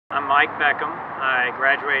I'm Mike Beckham. I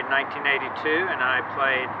graduated in 1982 and I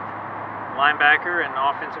played linebacker and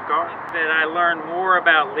offensive guard. That I learned more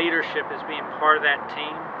about leadership as being part of that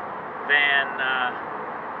team than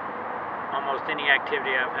almost any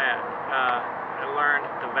activity I've had. I learned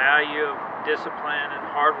the value of discipline and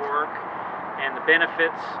hard work and the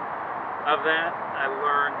benefits of that. I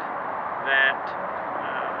learned that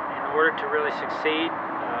in order to really succeed,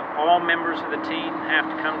 all members of the team have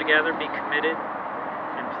to come together, be committed,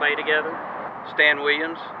 and play together. Stan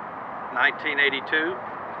Williams, 1982,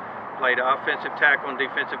 played offensive tackle and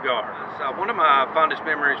defensive guard. One of my fondest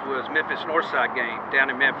memories was Memphis Northside game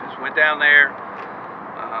down in Memphis. Went down there.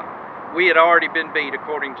 We had already been beat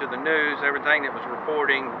according to the news, everything that was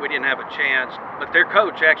reporting. We didn't have a chance, but their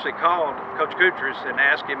coach actually called Coach Coutras and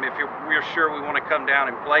asked him if we're sure we want to come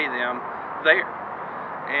down and play them there.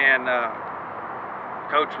 And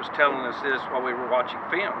Coach was telling us this while we were watching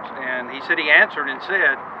films, and he said he answered and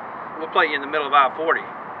said, "We'll play you in the middle of I-40."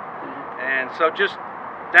 And so just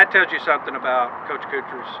that tells you something about Coach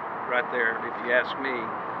Coutras right there, if you ask me,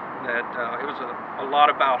 that it was a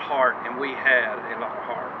lot about heart, and we had a lot of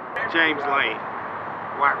heart. James Lane,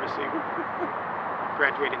 wide receiver,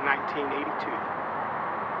 graduated in 1982.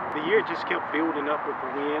 The year just kept building up with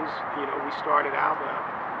the wins. You know, we started out,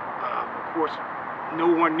 of course, no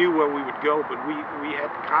one knew where we would go, but we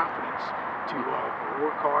had the confidence to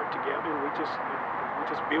work hard together, and we just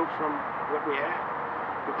built from what we had.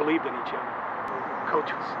 We believed in each other.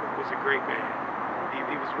 Coach was a great man.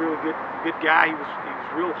 He was a really good guy. He was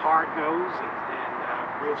real hard-nosed and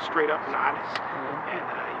real straight up and honest, and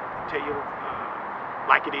he'd tell you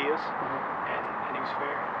like it is, and he was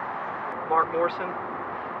fair. Mark Morrison,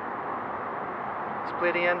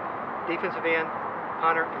 split end, defensive end,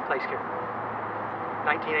 punter, and place kicker.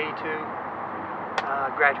 1982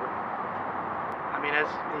 graduate. I mean,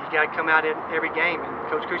 you got to come out in every game, and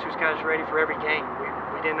Coach Coutras got us ready for every game.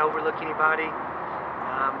 We didn't overlook anybody.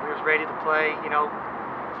 We was ready to play, you know.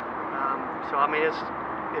 So I mean, it's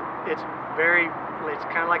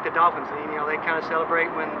kind of like the Dolphins. You know, they kind of celebrate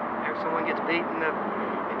when someone gets beaten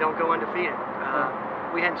and don't go undefeated.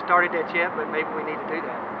 We hadn't started that yet, but maybe we need to do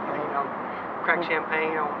that. You know, crack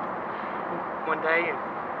champagne on one day, and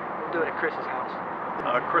we'll do it at Chris's house.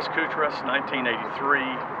 Chris Coutras, 1983,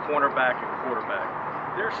 cornerback and quarterback.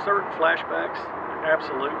 There's certain flashbacks,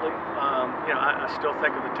 absolutely. You know, I still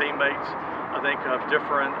think of the teammates. I think of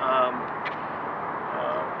different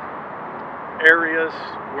areas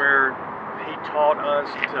where he taught us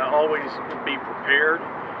to always be prepared,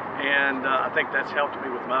 and I think that's helped me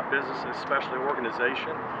with my business, especially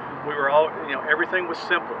organization. We were all, you know, everything was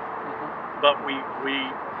simple, but we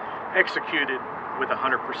executed with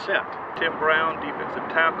 100%. Tim Brown, defensive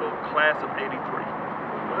tackle, class of '83.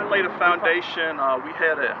 Well, it laid a foundation. We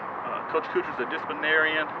had Coach Coutras, a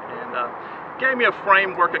disciplinarian, and gave me a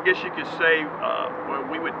framework, I guess you could say, where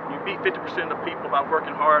you beat 50% of people by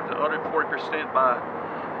working hard, the other 40% by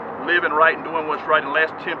living right and doing what's right, and the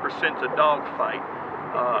last 10% is a dogfight.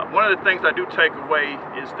 One of the things I do take away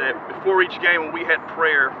is that before each game when we had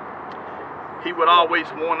prayer, he would always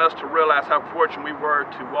want us to realize how fortunate we were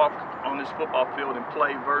to walk on this football field and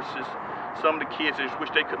play versus some of the kids that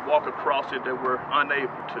wish they could walk across it that were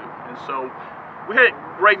unable to. And so we had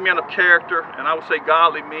great men of character, and I would say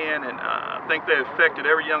godly men, and I think they affected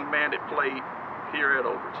every young man that played here at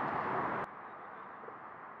Overton.